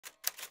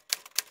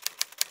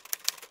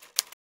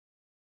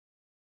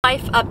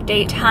life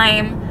update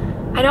time.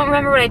 I don't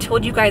remember what I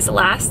told you guys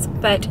last,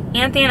 but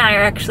Anthony and I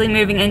are actually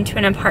moving into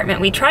an apartment.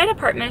 We tried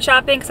apartment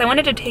shopping because I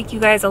wanted to take you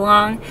guys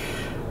along.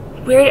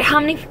 How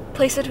many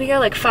places did we go?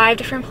 Like 5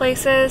 different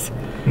places?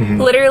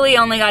 Literally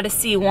only got to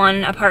see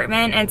one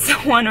apartment. It's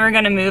the one we're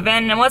gonna move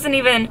in. It wasn't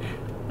even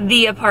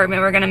the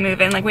apartment we're gonna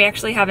move in. Like, we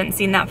actually haven't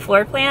seen that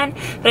floor plan,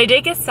 but I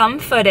did get some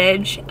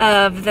footage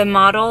of the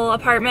model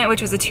apartment,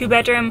 which was a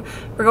 2-bedroom.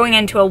 We're going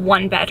into a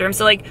 1-bedroom.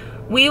 So like,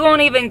 we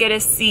won't even get to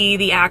see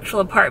the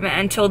actual apartment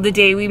until the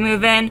day we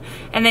move in,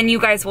 and then you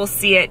guys will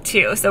see it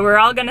too. So we're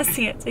all gonna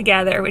see it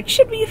together, which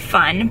should be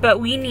fun, but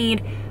we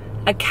need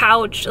a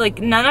couch. Like,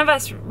 none of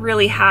us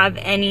really have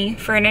any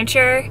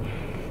furniture.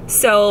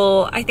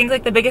 So I think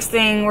like the biggest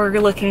thing we're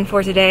looking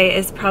for today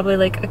is probably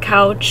like a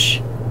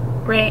couch,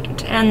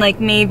 right? And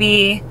like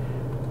maybe,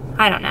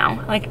 I don't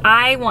know, like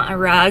I want a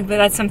rug, but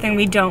that's something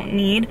we don't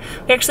need.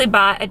 We actually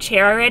bought a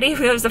chair already.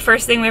 It was the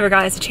first thing we ever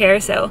got is a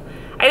chair, so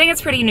I think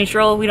it's pretty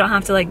neutral. We don't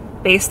have to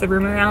like base the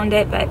room around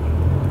it, but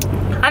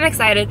I'm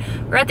excited.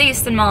 We're at the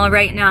Easton Mall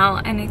right now,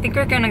 and I think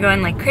we're gonna go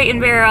in like Crate &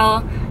 Barrel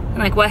and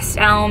like West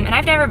Elm, and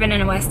I've never been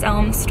in a West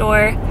Elm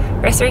store.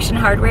 Restoration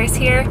Hardware is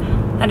here.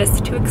 That is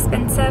too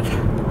expensive,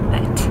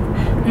 but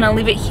I'm gonna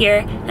leave it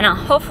here, and I'll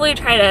hopefully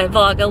try to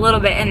vlog a little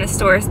bit in the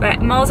stores,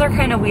 but malls are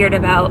kind of weird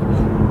about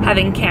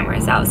having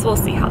cameras out, so we'll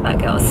see how that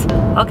goes.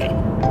 Okay,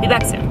 be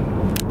back soon.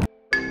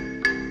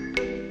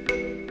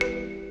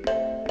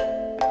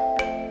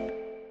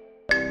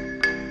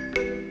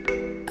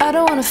 I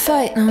don't wanna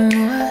fight no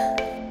more.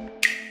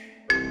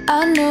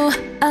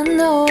 I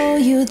know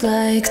you'd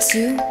like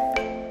to.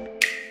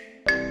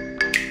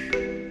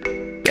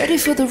 Ready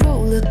for the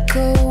roller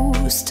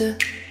coaster.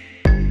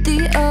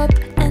 The up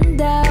and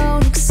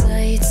down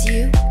excites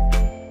you.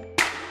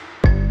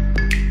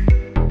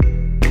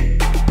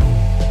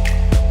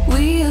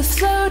 We are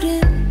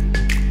floating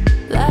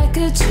like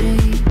a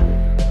dream.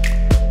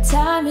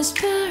 Time is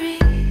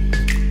buried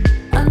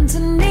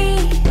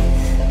underneath.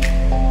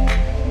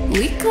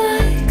 We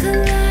glide,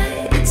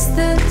 collide, it's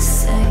the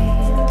same.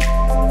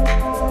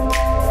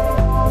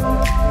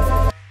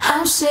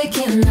 I'm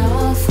shaking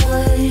off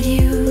what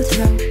you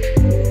throw,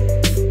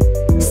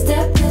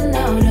 stepping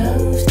out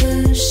of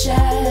the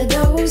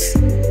shadows.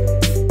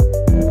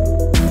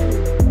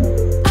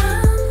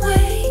 I'm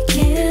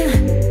waking,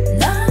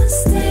 not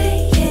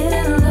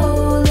staying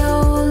low,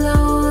 low,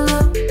 low,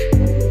 low.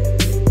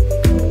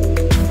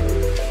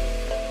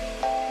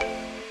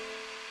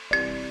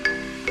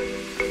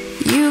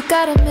 You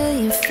got a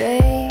million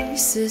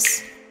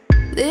faces,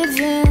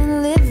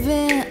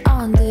 living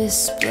on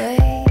display.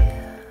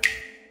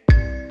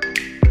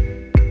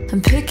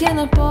 I'm picking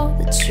up all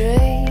the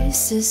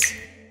traces,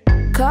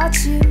 caught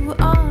you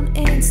on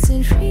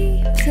instant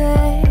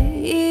replay.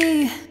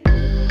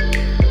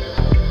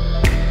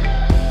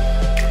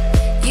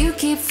 You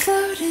keep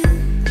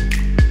floating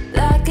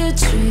like a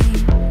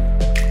dream.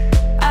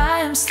 I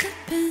am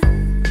slipping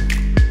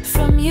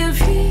from your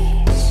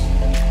reach.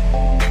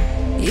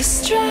 Your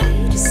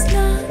stride is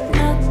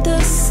not the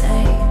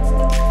same.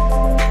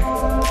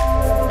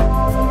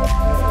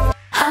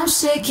 I'm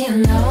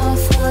shaking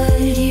off what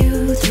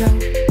you throw,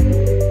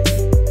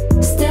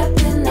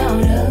 stepping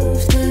out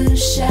of the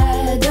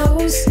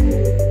shadows.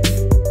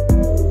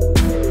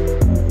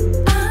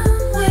 I'm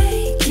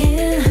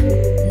waking,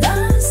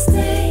 not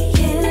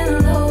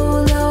staying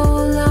low, low,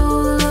 low,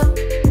 low.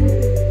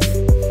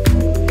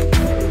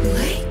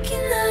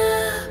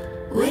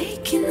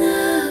 Waking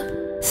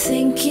up,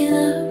 thinking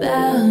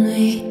about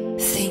me,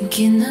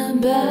 thinking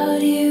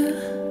about you.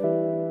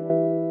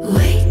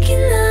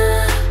 Waking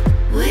up,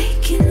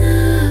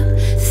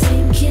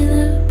 thinking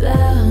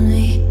about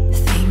me,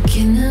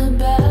 thinking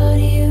about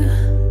you.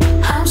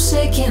 I'm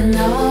shaking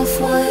off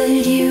what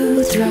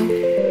you throw,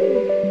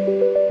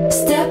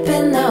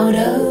 stepping out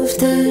of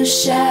the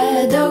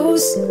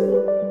shadows.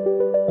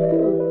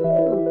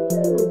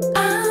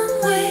 I'm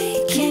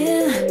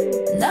waking,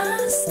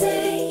 not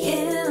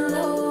staying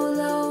low,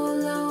 low,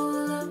 low,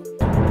 low.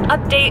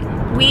 Update,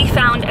 we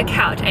found a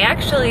couch. I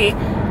actually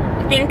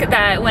think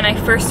that when I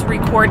first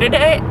recorded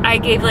it, I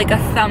gave like a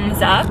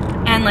thumbs up,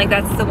 and like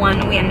that's the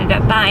one we ended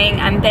up buying.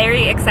 I'm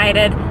very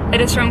excited.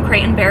 It is from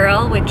Crate &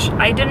 Barrel, which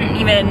I didn't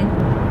even,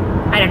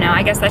 I don't know,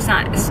 I guess that's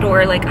not a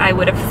store like I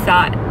would have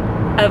thought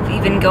of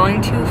even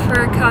going to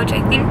for a couch.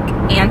 I think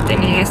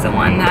Anthony is the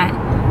one that,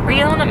 were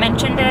you the one that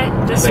mentioned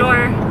it? The store?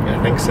 Yeah,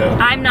 I think so.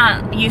 I'm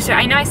not used to it.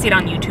 I know I see it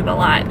on YouTube a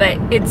lot, but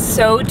it's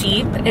so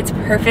deep. It's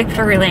perfect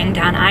for laying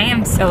down. I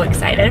am so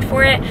excited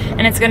for it.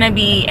 And it's gonna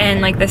be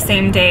in like the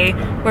same day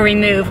where we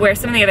move, where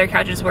some of the other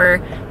couches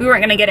were, we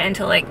weren't gonna get it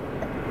until like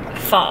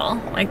fall,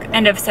 like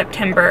end of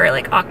September,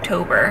 like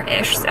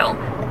October-ish. So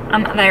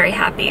I'm very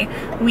happy.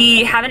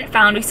 We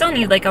still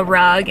need like a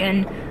rug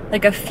and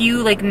like a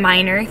few like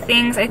minor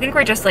things. I think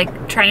we're just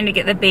like trying to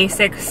get the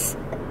basics,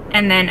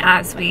 and then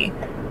as we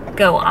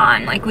go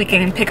on, like we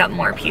can pick up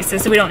more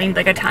pieces, so we don't need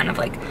like a ton of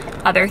like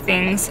other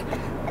things.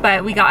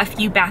 But we got a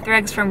few bath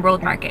rugs from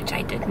World Market, which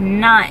I did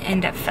not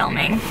end up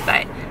filming,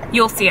 but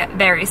you'll see it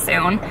very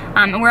soon.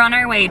 And we're on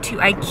our way to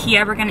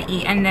Ikea. We're gonna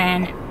eat and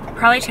then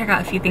probably check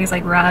out a few things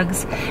like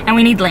rugs, and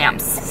we need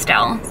lamps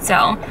still.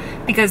 So,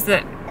 because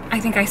I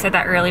think I said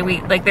that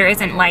earlier, there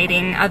isn't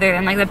lighting other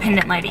than like the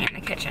pendant lighting in the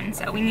kitchen,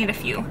 so we need a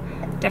few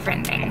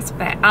different things.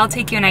 But I'll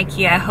take you in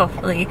Ikea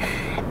hopefully,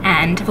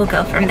 and we'll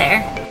go from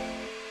there.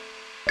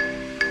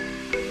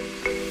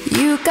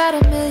 You got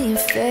a million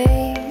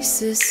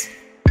faces,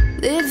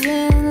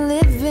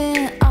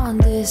 living on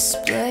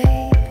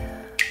display.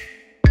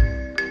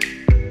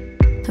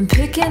 I'm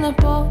picking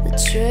up all the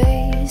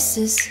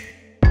traces,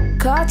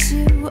 caught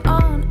you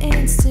on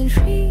instant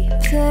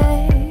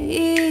replay.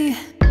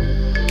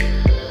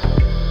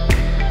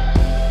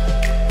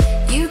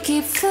 You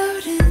keep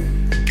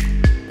floating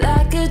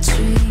like a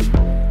dream.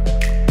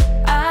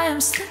 I am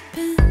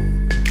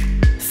slipping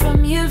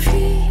from your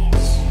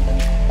reach.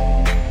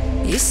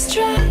 Your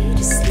stride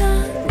is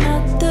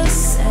not the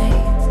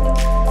same.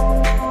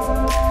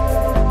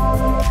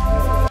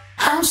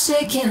 I'm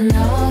shaking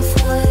off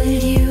what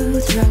you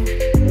throw,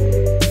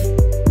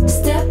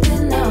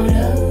 stepping out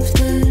of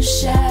the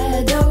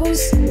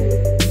shadows.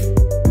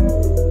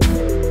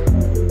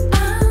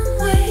 I'm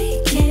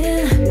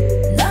waking,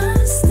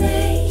 not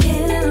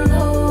staying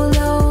low.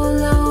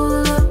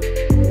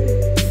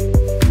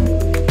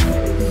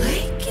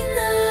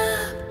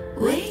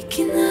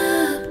 Waking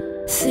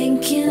up,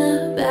 thinking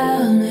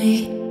about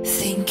me,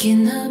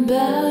 thinking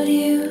about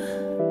you.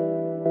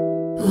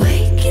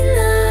 Waking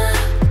up,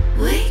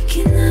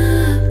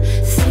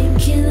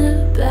 thinking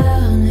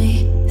about me,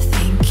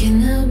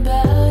 thinking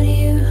about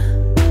you.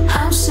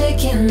 I'm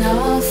shaking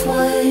off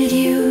what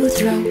you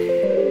throw,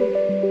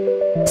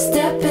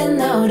 stepping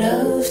out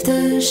of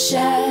the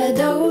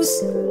shadows.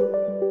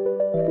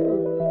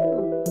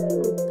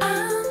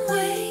 I'm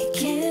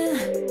waking,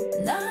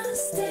 not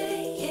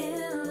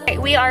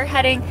staying. We are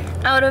heading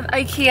out of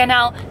Ikea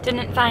now.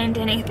 Didn't find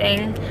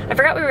anything. I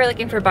forgot we were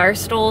looking for bar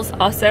stools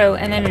also,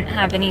 and I didn't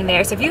have any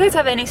there. So if you guys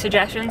have any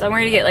suggestions on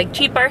where to get like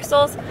cheap bar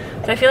stools,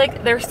 because I feel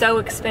like they're so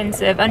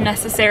expensive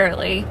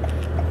unnecessarily,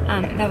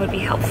 that would be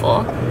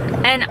helpful.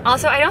 And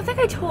also, I don't think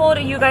I told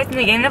you guys in the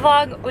beginning of the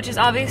vlog, which is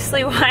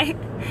obviously why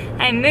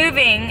I'm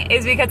moving,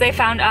 is because I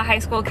found a high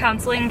school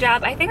counseling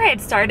job. I think I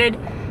had started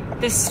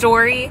this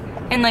story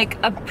in like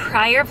a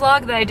prior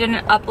vlog that I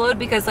didn't upload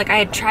because like I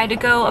had tried to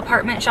go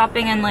apartment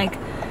shopping and like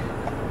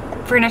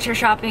furniture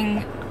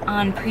shopping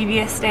on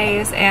previous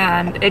days,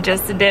 and it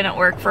just didn't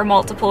work for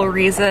multiple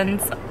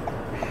reasons.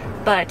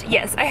 But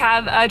yes, I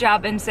have a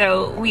job, and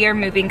so we are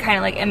moving kind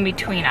of like in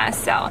between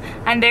us. So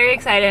I'm very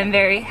excited. I'm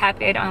very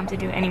happy I don't have to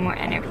do any more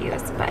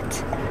interviews,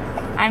 but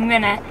I'm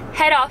gonna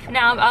head off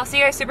now. I'll see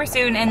you guys super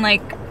soon in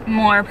like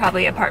more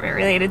probably apartment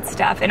related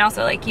stuff, and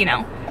also like, you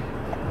know,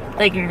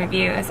 liking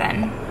reviews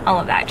and all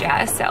of that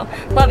jazz. So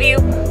love you,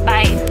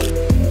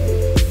 bye.